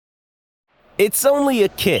It's only a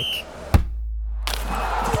kick,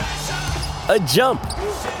 a jump,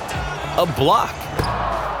 a block.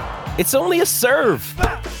 It's only a serve.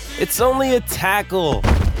 It's only a tackle,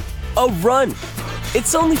 a run.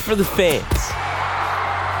 It's only for the fans.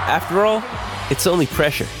 After all, it's only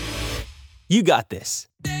pressure. You got this.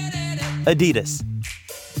 Adidas.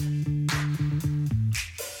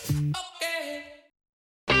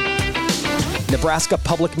 Nebraska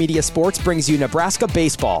Public Media Sports brings you Nebraska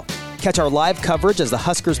Baseball. Catch our live coverage as the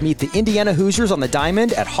Huskers meet the Indiana Hoosiers on the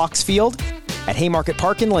Diamond at Hawks Field at Haymarket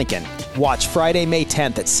Park in Lincoln. Watch Friday, May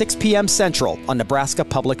 10th at 6 p.m. Central on Nebraska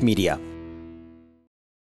Public Media.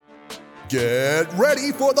 Get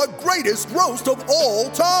ready for the greatest roast of all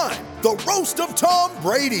time, the Roast of Tom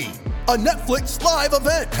Brady, a Netflix live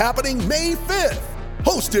event happening May 5th.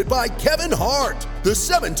 Hosted by Kevin Hart, the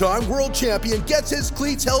 7-time world champion gets his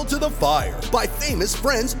cleats held to the fire by famous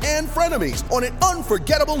friends and frenemies on an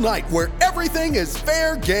unforgettable night where everything is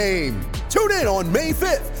fair game. Tune in on May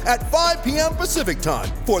 5th at 5 p.m. Pacific time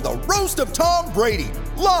for the Roast of Tom Brady,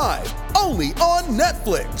 live only on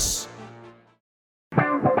Netflix.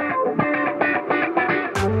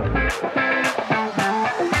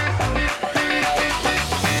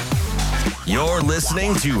 You're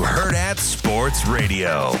listening to Herd at Sports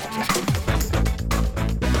Radio.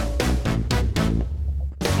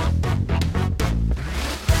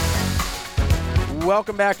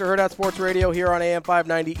 Welcome back to Herd at Sports Radio here on AM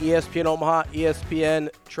 590, ESPN Omaha, ESPN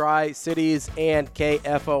Tri-Cities, and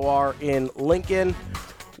KFOR in Lincoln.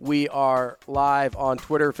 We are live on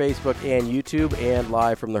Twitter, Facebook, and YouTube, and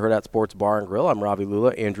live from the Herd at Sports Bar and Grill. I'm Robbie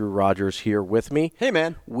Lula. Andrew Rogers here with me. Hey,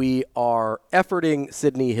 man. We are efforting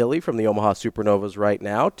Sydney Hilley from the Omaha Supernovas right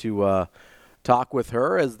now to talk with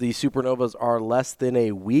her, as the Supernovas are less than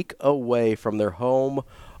a week away from their home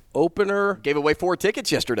opener. Gave away 4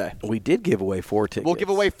 tickets yesterday. We did give away 4 tickets. We'll give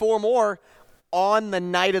away 4 more on the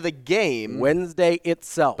night of the game, Wednesday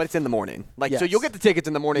itself, but it's in the morning. Yes. So you'll get the tickets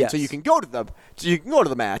in the morning, Yes. so you can go to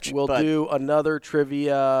the match. We'll do another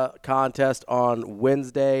trivia contest on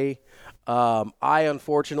Wednesday. I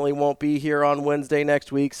unfortunately won't be here on Wednesday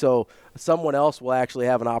next week, so someone else will actually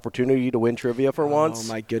have an opportunity to win trivia for once.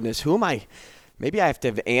 Oh my goodness, who am I? Maybe I have to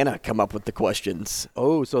have Anna come up with the questions.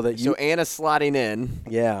 Oh, so Anna's slotting in.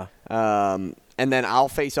 Yeah. And then I'll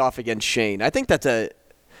face off against Shane. I think that's a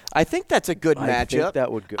good matchup. I think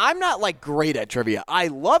that would go. I'm not great at trivia. I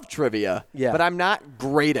love trivia, but I'm not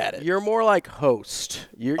great at it. You're more like host.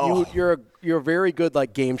 You're a very good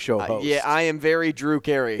game show host. Yeah, I am very Drew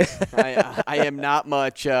Carey. I am not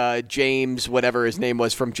much James, whatever his name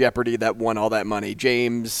was from Jeopardy that won all that money.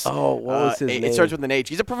 James. Oh, what was his name? It starts with an H.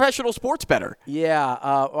 He's a professional sports bettor. Yeah.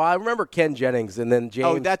 I remember Ken Jennings, and then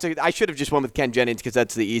James. Oh, I should have just went with Ken Jennings because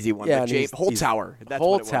that's the easy one. Yeah, but James Holtzhauer.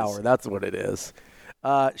 Holtzhauer. That's what it is.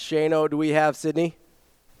 Shano, do we have Sydney?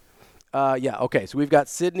 Yeah, okay. So we've got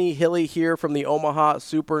Sydney Hilley here from the Omaha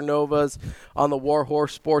Supernovas on the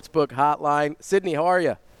Warhorse Sportsbook Hotline. Sydney, how are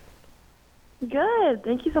you? Good.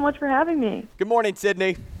 Thank you so much for having me. Good morning,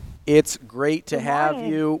 Sydney. It's great to have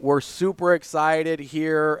you. We're super excited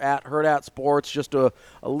here at Herd at Sports, just a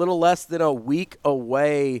little less than a week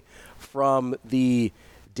away from the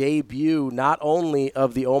debut not only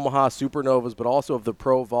of the Omaha Supernovas but also of the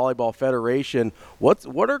Pro Volleyball Federation. What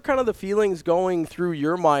are kind of the feelings going through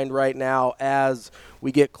your mind right now as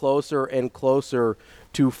we get closer and closer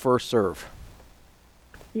to first serve?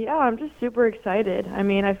 Yeah, I'm just super excited. I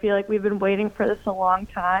mean, I feel like we've been waiting for this a long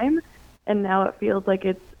time, and now it feels like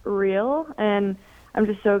it's real, and I'm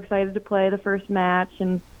just so excited to play the first match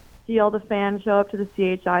and see all the fans show up to the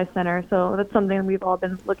CHI Center. So that's something we've all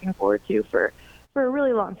been looking forward to for a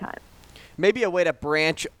really long time. Maybe a way to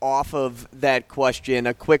branch off of that question,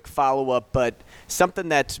 a quick follow-up, but something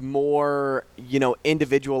that's more,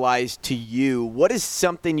 individualized to you. What is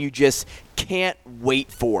something you just can't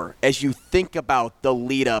wait for as you think about the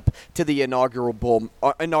lead-up to the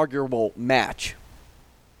inaugural match?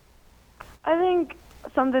 I think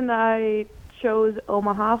something that I chose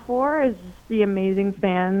Omaha for is the amazing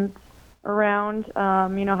fans around. How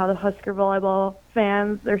the Husker volleyball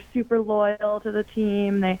fans, they're super loyal to the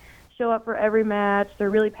team. They show up for every match. They're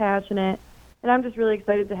really passionate. And I'm just really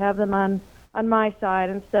excited to have them on my side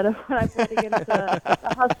instead of when I played against the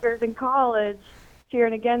Huskers in college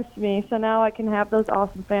cheering against me. So now I can have those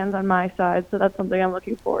awesome fans on my side. So that's something I'm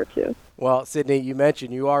looking forward to. Well, Sydney, you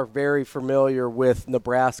mentioned you are very familiar with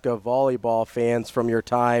Nebraska volleyball fans from your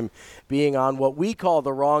time being on what we call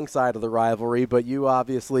the wrong side of the rivalry, but you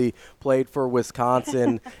obviously played for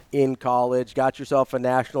Wisconsin in college, got yourself a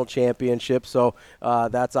national championship, so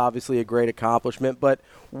that's obviously a great accomplishment. But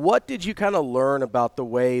what did you kind of learn about the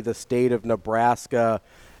way the state of Nebraska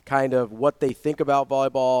kind of what they think about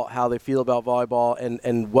volleyball, how they feel about volleyball,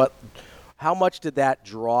 and how much did that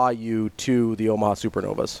draw you to the Omaha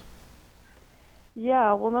Supernovas?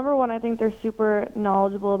 Yeah, well, number one, I think they're super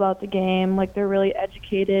knowledgeable about the game. Like, they're really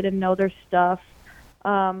educated and know their stuff.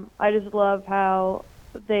 I just love how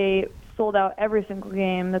they sold out every single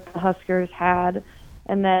game that the Huskers had.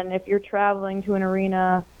 And then if you're traveling to an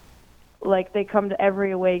arena, like, they come to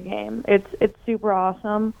every away game. It's super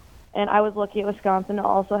awesome. And I was lucky at Wisconsin to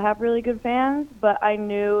also have really good fans, but I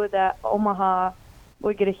knew that Omaha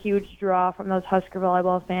would get a huge draw from those Husker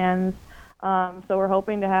volleyball fans. So we're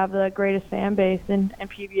hoping to have the greatest fan base in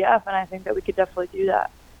PBF, and I think that we could definitely do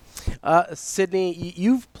that. Sydney,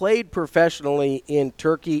 you've played professionally in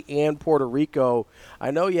Turkey and Puerto Rico. I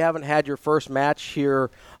know you haven't had your first match here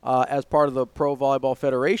as part of the Pro Volleyball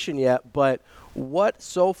Federation yet, but what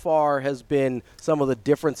so far has been some of the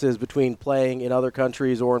differences between playing in other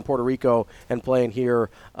countries or in Puerto Rico and playing here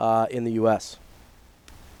in the U.S.?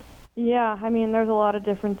 Yeah, I mean, there's a lot of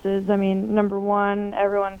differences. I mean, number one,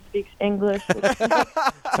 everyone speaks English, which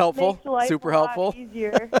helpful, makes life super a lot helpful.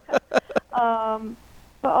 Easier.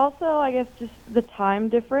 But also, I guess, just the time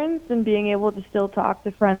difference and being able to still talk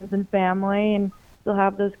to friends and family and still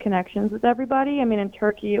have those connections with everybody. I mean, in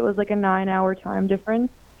Turkey, it was like a 9-hour time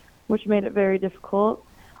difference, which made it very difficult.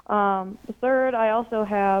 The third, I also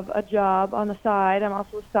have a job on the side. I'm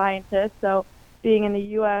also a scientist, so being in the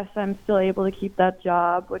U.S., I'm still able to keep that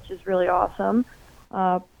job, which is really awesome.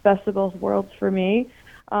 Best of both worlds for me.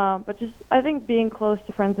 But just, I think being close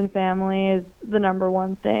to friends and family is the number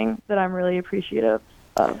one thing that I'm really appreciative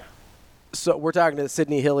of. So we're talking to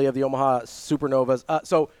Sydney Hilley of the Omaha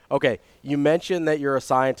Supernovas. Okay, you mentioned that you're a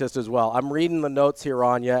scientist as well. I'm reading the notes here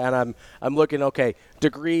on you, and I'm looking,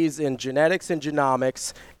 degrees in genetics and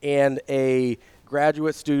genomics and a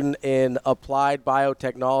graduate student in applied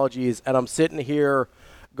biotechnologies, and I'm sitting here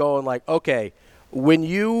going like, okay, when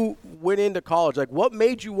you went into college, like what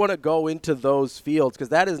made you want to go into those fields? Because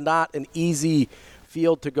that is not an easy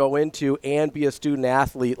field to go into and be a student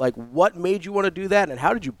athlete. Like what made you want to do that, and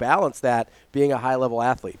how did you balance that being a high-level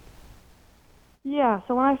athlete? Yeah,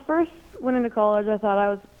 so when I first went into college, I thought I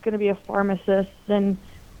was going to be a pharmacist, and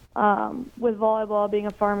with volleyball, being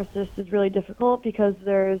a pharmacist is really difficult because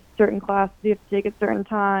there's certain classes you have to take at certain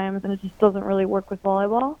times, and it just doesn't really work with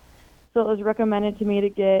volleyball. So it was recommended to me to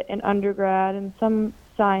get an undergrad in some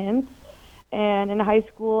science. And in high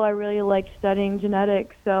school, I really liked studying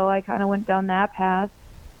genetics, so I kind of went down that path.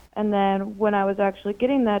 And then when I was actually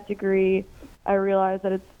getting that degree, I realized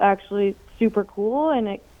that it's actually super cool, and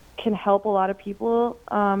it can help a lot of people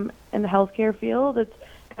in the healthcare field. It's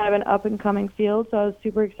kind of an up-and-coming field, so I was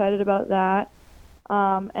super excited about that.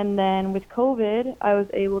 And then with COVID, I was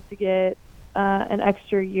able to get an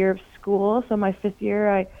extra year of school. So my fifth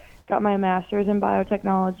year, I got my master's in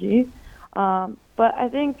biotechnology. But I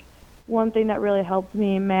think one thing that really helped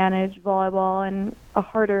me manage volleyball and a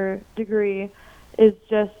harder degree is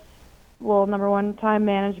just, well, number one, time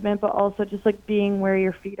management, but also just like being where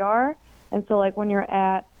your feet are. And so like when you're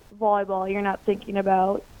at volleyball, you're not thinking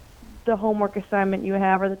about the homework assignment you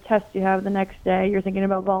have or the test you have the next day. You're thinking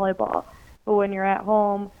about volleyball. But when you're at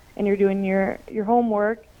home and you're doing your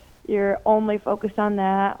homework, you're only focused on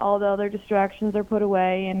that. All the other distractions are put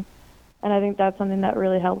away, and I think that's something that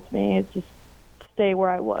really helped me, is just stay where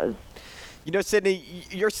I was. You know, Sydney,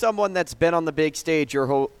 you're someone that's been on the big stage your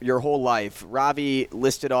whole life. Ravi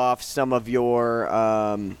listed off some of your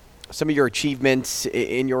achievements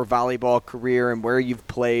in your volleyball career and where you've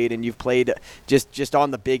played, and you've played just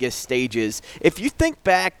on the biggest stages. If you think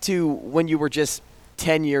back to when you were just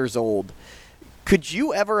 10 years old, could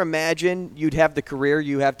you ever imagine you'd have the career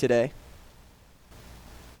you have today?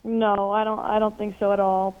 No, I don't think so at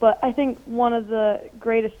all. But I think one of the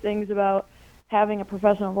greatest things about having a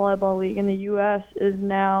professional volleyball league in the U.S. is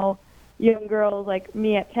now young girls like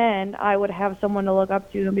me at 10, I would have someone to look up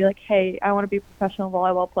to and be like, hey, I want to be a professional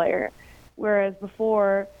volleyball player. Whereas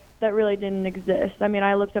before, that really didn't exist. I mean,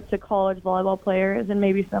 I looked up to college volleyball players and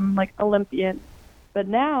maybe some like Olympians. But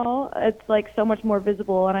now it's like so much more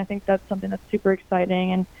visible, and I think that's something that's super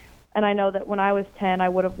exciting. And I know that when I was 10, I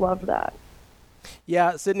would have loved that.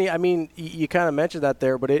 Yeah, Sydney, I mean, you kind of mentioned that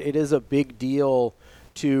there, but it is a big deal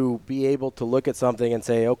to be able to look at something and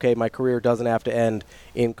say, okay, my career doesn't have to end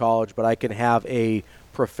in college, but I can have a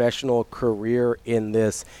professional career in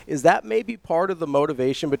this. Is that maybe part of the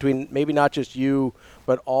motivation between maybe not just you,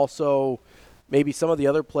 but also maybe some of the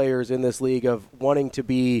other players in this league of wanting to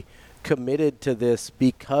be committed to this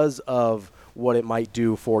because of what it might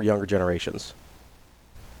do for younger generations?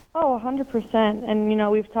 Oh, 100%. And, you know,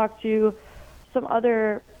 we've talked to some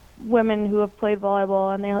other women who have played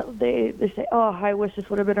volleyball, and they say, oh, I wish this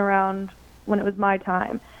would have been around when it was my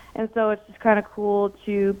time. And so it's just kind of cool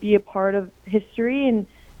to be a part of history and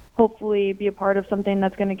hopefully be a part of something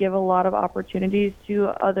that's going to give a lot of opportunities to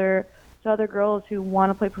other girls who want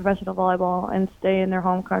to play professional volleyball and stay in their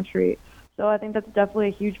home country. So I think that's definitely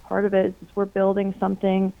a huge part of it. Is we're building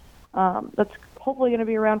something that's hopefully going to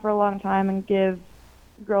be around for a long time and give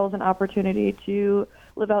girls an opportunity to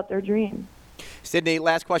live out their dreams. Sydney,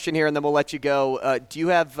 last question here, and then we'll let you go. Do you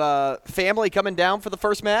have family coming down for the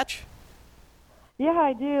first match? Yeah,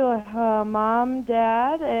 I do. Mom,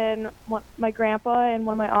 Dad, and my grandpa and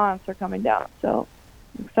one of my aunts are coming down. So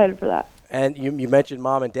I'm excited for that. And you mentioned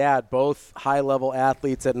Mom and Dad, both high-level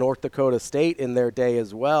athletes at North Dakota State in their day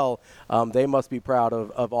as well. They must be proud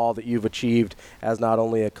of all that you've achieved as not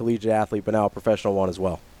only a collegiate athlete but now a professional one as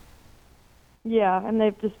well. Yeah, and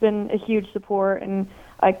they've just been a huge support, and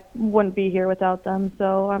I wouldn't be here without them.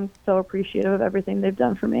 So I'm so appreciative of everything they've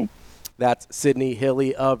done for me. That's Sydney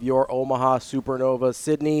Hilley of your Omaha Supernova.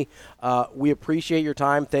 Sydney, we appreciate your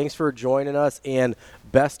time. Thanks for joining us, and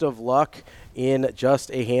best of luck in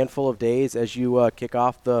just a handful of days as you kick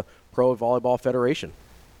off the Pro Volleyball Federation.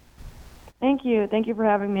 Thank you. Thank you for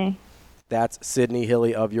having me. That's Sydney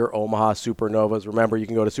Hilley of your Omaha Supernovas. Remember, you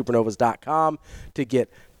can go to supernovas.com to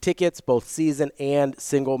get tickets, both season and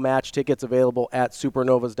single match tickets available at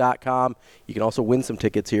supernovas.com. You can also win some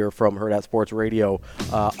tickets here from Herd at Sports Radio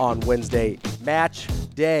on Wednesday, match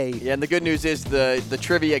day. Yeah, and the good news is the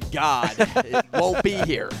trivia god it won't be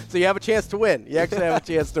here. So you have a chance to win. You actually have a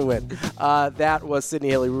chance to win. That was Sydney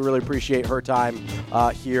Hilley. We really appreciate her time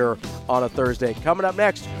here on a Thursday. Coming up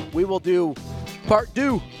next, we will do part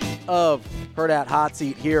 2 of Herd at Hot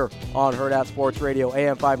Seat here on Herd at Sports Radio,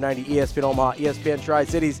 AM 590, ESPN Omaha, ESPN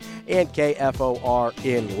Tri-Cities, and KFOR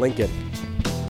in Lincoln.